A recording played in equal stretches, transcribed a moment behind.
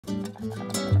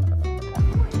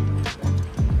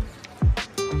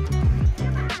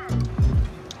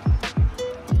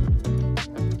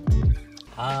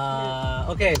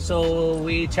Okay, so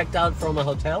we checked out from a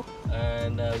hotel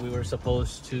and we were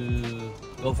supposed to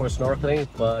go for snorkeling,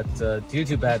 but due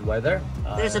to bad weather,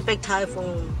 there's a big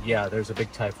typhoon. Yeah, there's a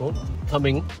big typhoon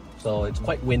coming, so it's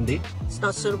quite windy. It's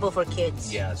not suitable for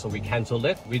kids. Yeah, so we canceled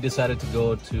it. We decided to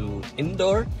go to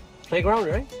indoor playground,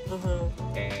 right?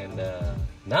 And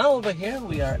now over here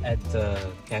we are at the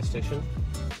gas station.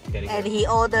 And he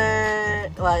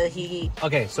ordered, well,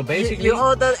 okay, so basically you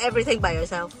ordered everything by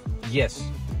yourself? Yes.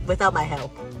 Without my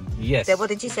help? Yes. Then what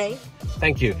did you say?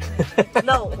 Thank you.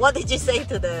 No, what did you say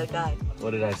to the guy?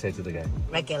 What did I say to the guy?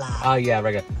 Regular. Yeah,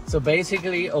 regular. So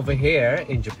basically over here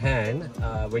in Japan,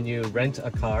 when you rent a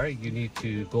car, you need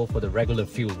to go for the regular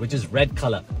fuel, which is red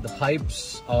color. The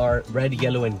pipes are red,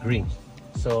 yellow and green.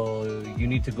 So you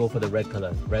need to go for the red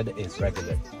color. Red is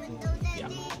regular. Yeah.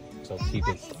 So keep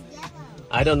it.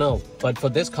 I don't know, but for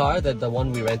this car, the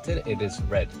one we rented, it is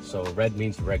red. So red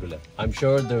means regular. I'm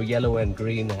sure the yellow and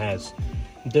green has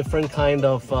different kind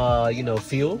of, you know,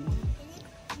 fuel.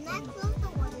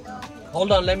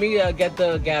 Hold on, let me get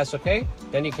the gas, okay?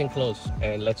 Then you can close,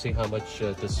 and let's see how much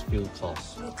this fuel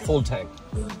costs. Okay. Full tank.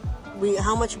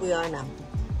 How much we are now?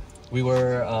 We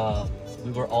were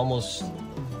almost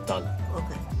done.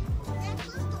 Okay.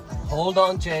 Hold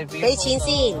on, JB. 俾錢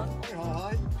先。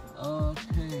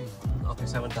 Okay,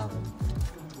 7,000.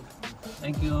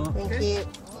 Thank you. Thank you.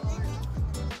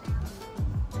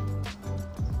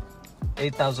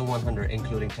 8,100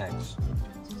 including tax.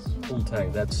 Full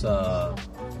tank. That's 400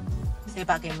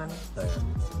幾蚊。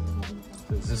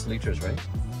 Is this liters, right?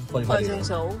 25 I think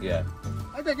so. Yeah.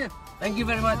 Thank you. Thank you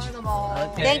very much.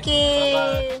 Okay. Thank you.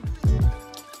 Bye-bye.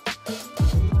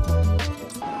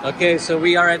 Okay, so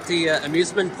we are at the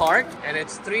amusement park, and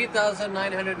it's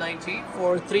 3,990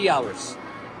 for 3 hours.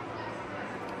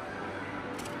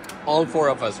 All four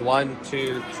of us, 1,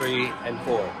 2, 3, and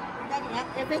 4.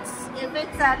 If it's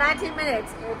 19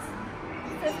 minutes, it's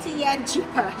 50 yen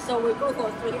cheaper. So we go for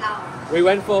 3 hours. We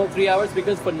went for 3 hours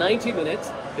because for 90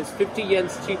 minutes, it's 50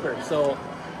 yens cheaper. So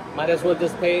might as well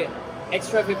just pay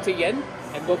extra 50 yen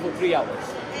and go for 3 hours.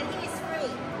 And he's free.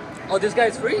 Oh, this guy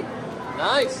is free?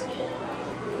 Nice.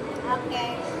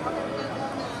 Okay.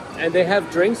 And they have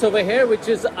drinks over here, which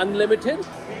is unlimited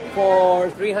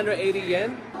for 380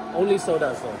 yen. Only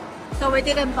sodas though. So we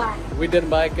didn't buy. We didn't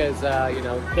buy because, you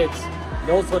know, kids.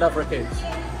 No soda for kids.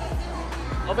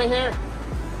 Over here.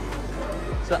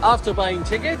 So after buying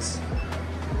tickets,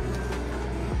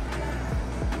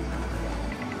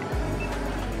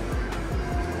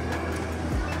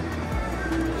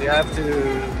 you have to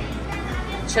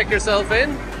check yourself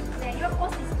in. Your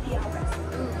cost is 3 hours.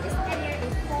 This area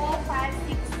is 4, 5,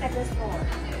 6, 7 floor.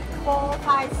 4,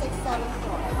 5, 6, 7,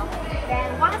 4. Okay.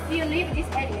 Then once you leave this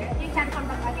area, you can come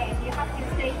back again. You have to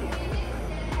stay here.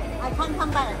 I can't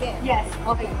come back again? Yes.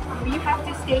 Okay. You have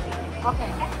to stay here.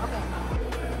 Okay. Okay.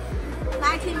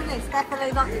 90 minutes,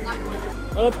 definitely not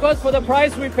enough. Well, of course, for the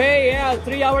price we pay, yeah,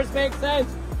 3 hours makes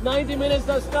sense. 90 minutes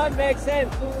does not make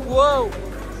sense. Whoa!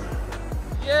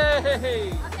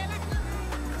 Yay! Okay, let's go.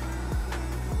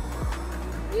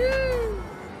 Yay!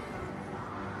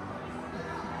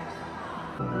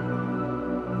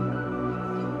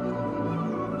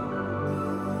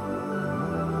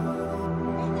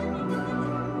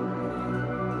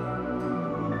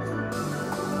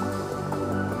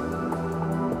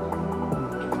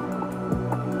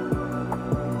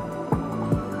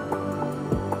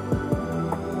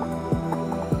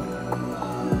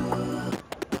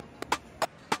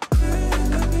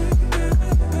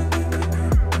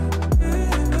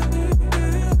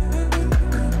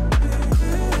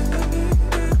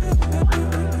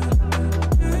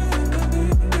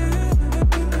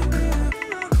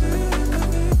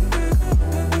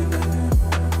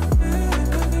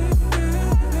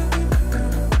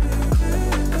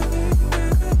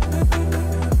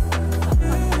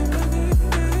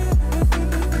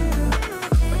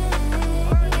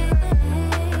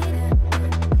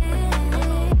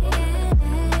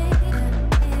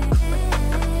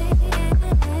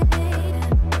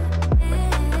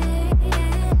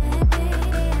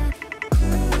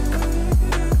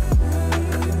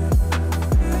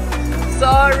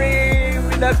 Sorry,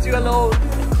 we left you alone.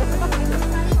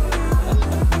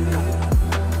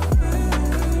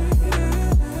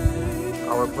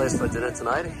 Our place for dinner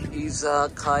tonight is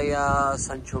Kaya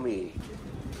Sanchomi.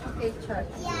 Okay, sure.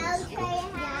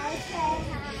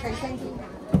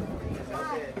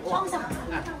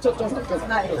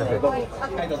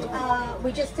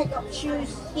 We just take off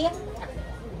shoes here.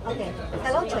 Okay.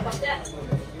 Hello, Church.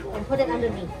 And put it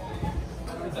underneath.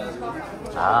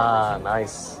 Ah,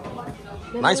 nice.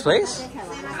 Nice place,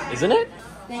 isn't it?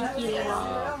 Thank you.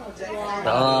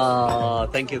 Oh,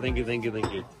 thank you.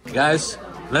 Guys,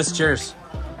 let's cheers.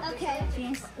 Okay.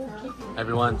 Cheers.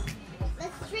 Everyone.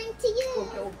 Let's drink to you.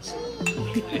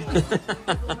 Cheers.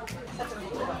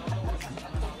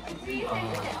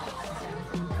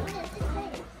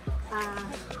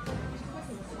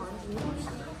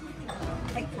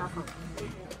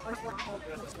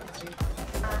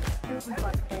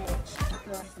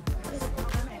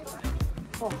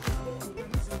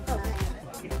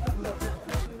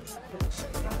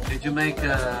 Did you make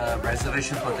a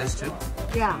reservation for this too?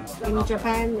 Yeah, in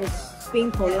Japan, it's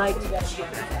being polite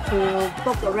to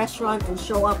book a restaurant and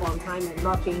show up on time and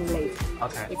not being late.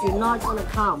 Okay. If you're not gonna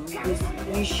come,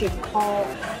 you should call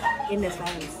in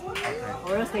advance.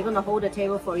 Or else they're gonna hold the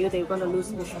table for you, they're gonna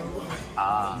lose the show.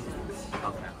 Ah,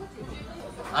 okay.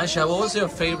 Aisha, what was your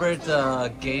favorite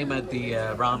game at the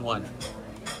round one?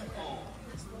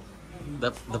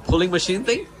 The pulling machine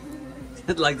thing?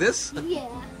 Like this? Yeah.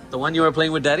 The one you were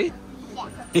playing with Daddy?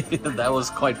 Yeah. That was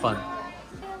quite fun.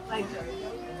 Like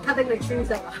cutting the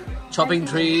trees up. Chopping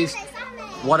trees,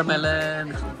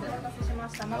 watermelon.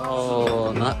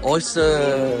 Oh, not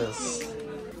oysters.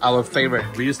 Our favorite.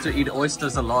 We used to eat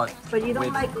oysters a lot. But you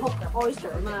don't like cooked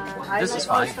oyster, I This like is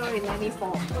fine. oyster in any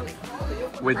form.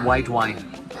 With white wine.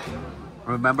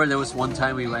 Remember there was one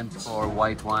time we went for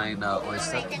white wine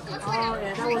oyster? Oh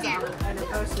yeah, that was our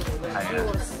anniversary. Yeah. It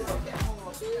was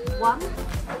one.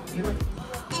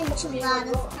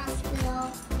 Enchiladas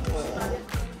hospital.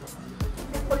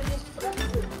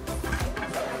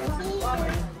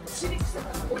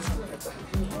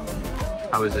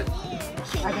 How is it?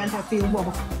 I can have few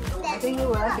more. I think you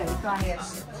will can try it.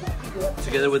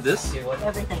 Together with this?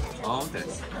 Everything. Oh, okay.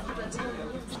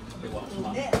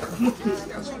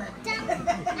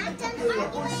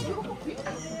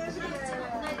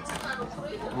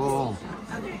 Oh.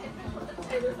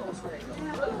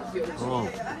 Oh.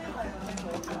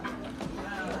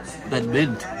 That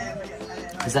mint.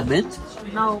 Is that mint?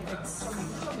 No, it's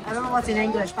I don't know what's in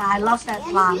English, but I love that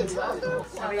plant.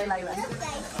 I really like that.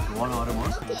 You want to order more?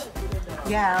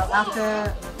 Yeah,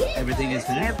 after Everything is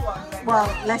finished? well,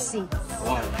 let's see.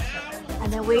 Wow.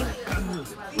 And then we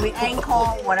anchor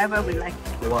whatever we like.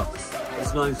 Wow.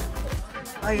 It's nice.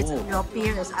 Oh, it's, Oh. your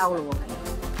beer is out.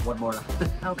 What more?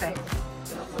 Okay.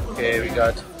 Okay, we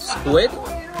got squid.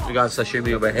 We got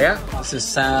sashimi over here. This is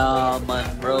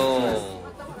salmon roll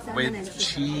with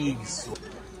cheese.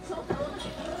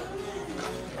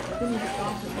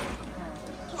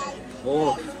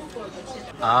 Oh.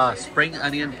 Ah, spring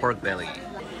onion pork belly.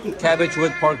 Cabbage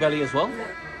with pork belly as well.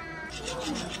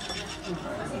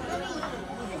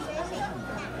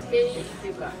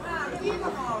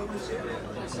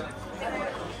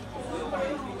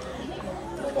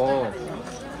 Oh.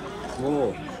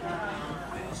 Oh.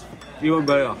 Even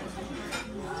better.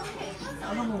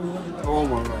 Oh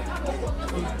my god.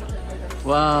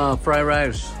 Wow, fried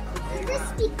rice.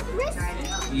 Crispy,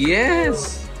 crispy.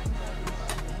 Yes.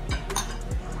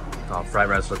 Oh, fried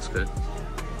rice looks good.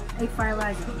 Egg fried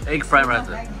rice. Egg fried rice.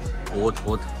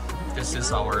 Good. This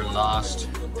is our last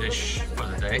dish for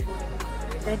the day.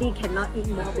 Daddy cannot eat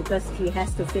more because he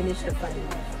has to finish the fight.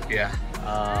 Yeah.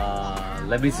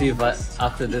 Let me see if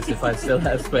after this if I still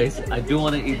have space. I do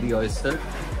want to eat the oyster,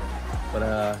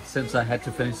 but since I had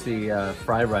to finish the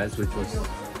fried rice, which was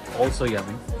also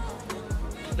yummy.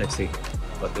 Let's see.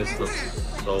 But this looks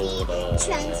so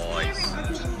nice.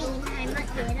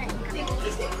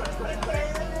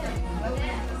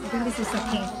 I think this is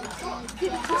okay.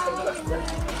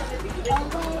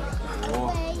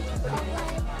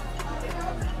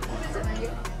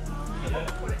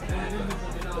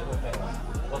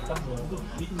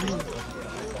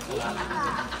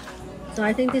 So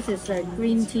I think this is a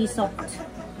green tea salt.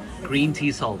 Green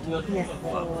tea salt. Yeah.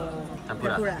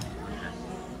 Tempura. Tempura.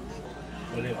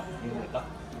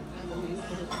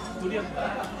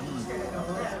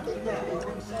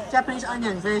 Japanese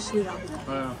onion very sweet.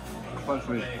 Quite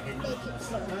sweet.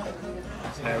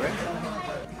 Carrot.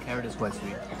 Carrot is quite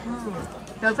sweet.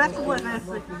 The vegetable is very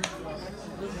sweet.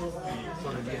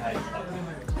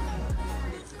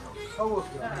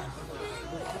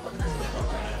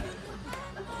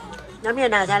 Giống như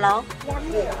nào Thái Lố?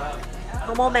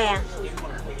 Không mua mè.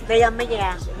 Bây giờ mấy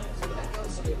nhà.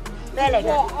 Đây là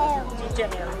cái.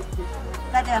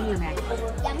 Đây là gì mẹ?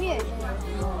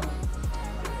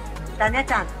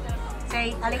 Danya-chan,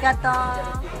 say arigato.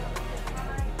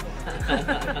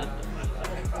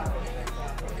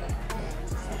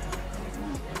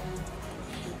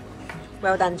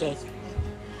 Well done, chị.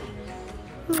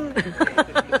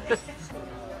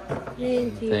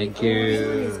 Thank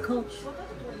you.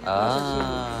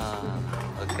 Ah,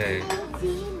 okay.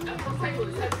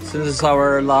 Since it's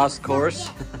our last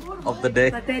course of the day.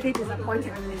 But very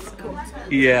disappointed in this cook.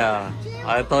 Yeah,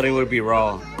 I thought it would be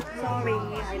raw. Sorry,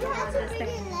 I don't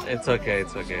understand. It's okay,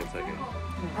 it's okay, it's okay.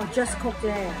 Oh, just cook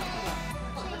there.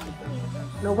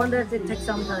 No wonder it takes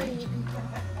some time.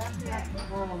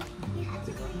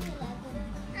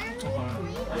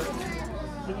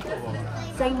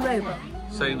 Same way, but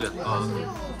Same that. Oh.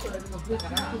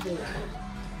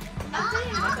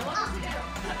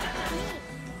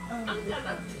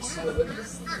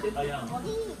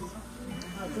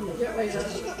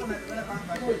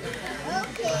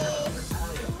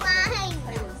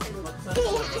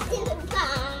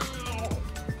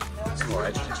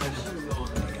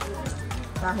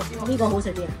呢個好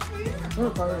食啲啊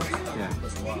！Yeah.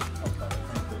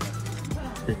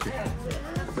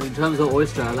 But in terms of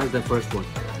oyster, I like the first one.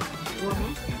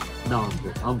 No,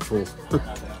 I'm full.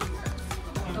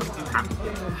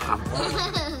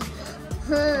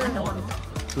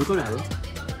 We're gonna have it.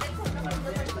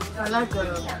 I like the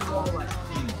raw one.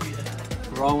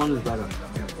 Raw one is better.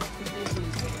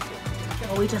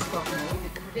 Oh, we just got more.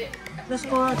 Let's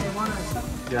go out. They want us.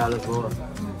 Yeah, let's go.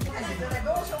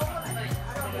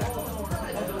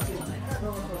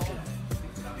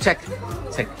 Check.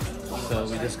 So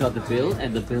we just got the bill,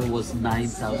 and the bill was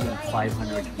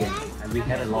 9,500 yen, and we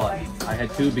had a lot. I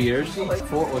had 2 beers,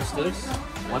 4 oysters,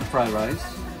 1 fried rice,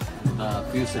 and a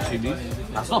few sashimi.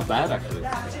 That's not bad actually.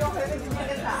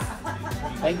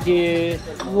 Thank you.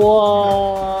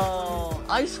 Wow,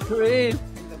 ice cream.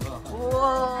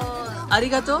 Wow,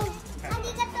 arigato.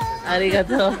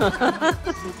 Arigato.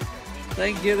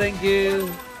 Thank you, thank you.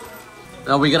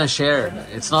 No, we're gonna share.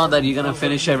 It's not that you're gonna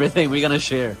finish everything. We're gonna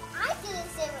share. I didn't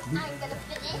say what I'm gonna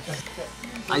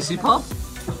finish. Icy pop?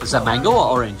 Is that mango or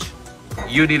orange?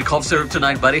 You need cough syrup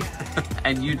tonight, buddy.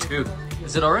 And you too.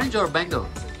 Is it orange or mango?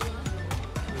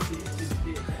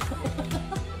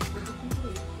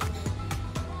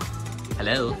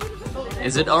 Hello?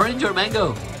 Is it orange or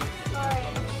mango?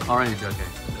 Orange, okay.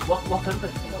 What kind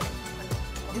of?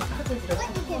 Like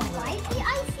you can bite the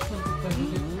icing.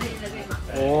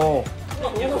 Oh.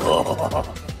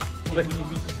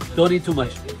 Don't eat too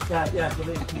much.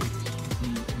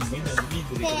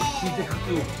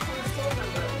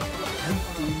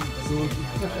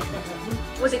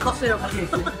 What's it cough syrup?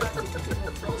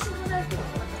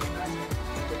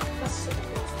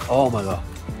 Oh my god.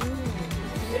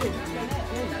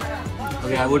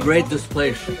 Okay, I would rate this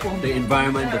place, the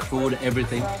environment, the food,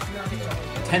 everything,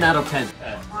 10 out of 10.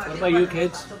 What about you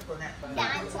kids?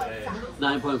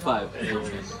 9.5.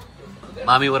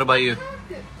 Mommy, what about you?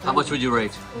 How much would you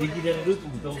rate?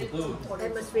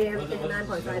 Atmosphere, everything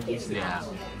 9.5. Yeah.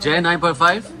 Jay,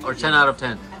 9.5 or 10 out of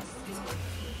 10?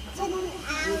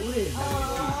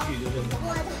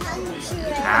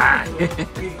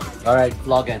 100. Alright,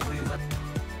 vlog end.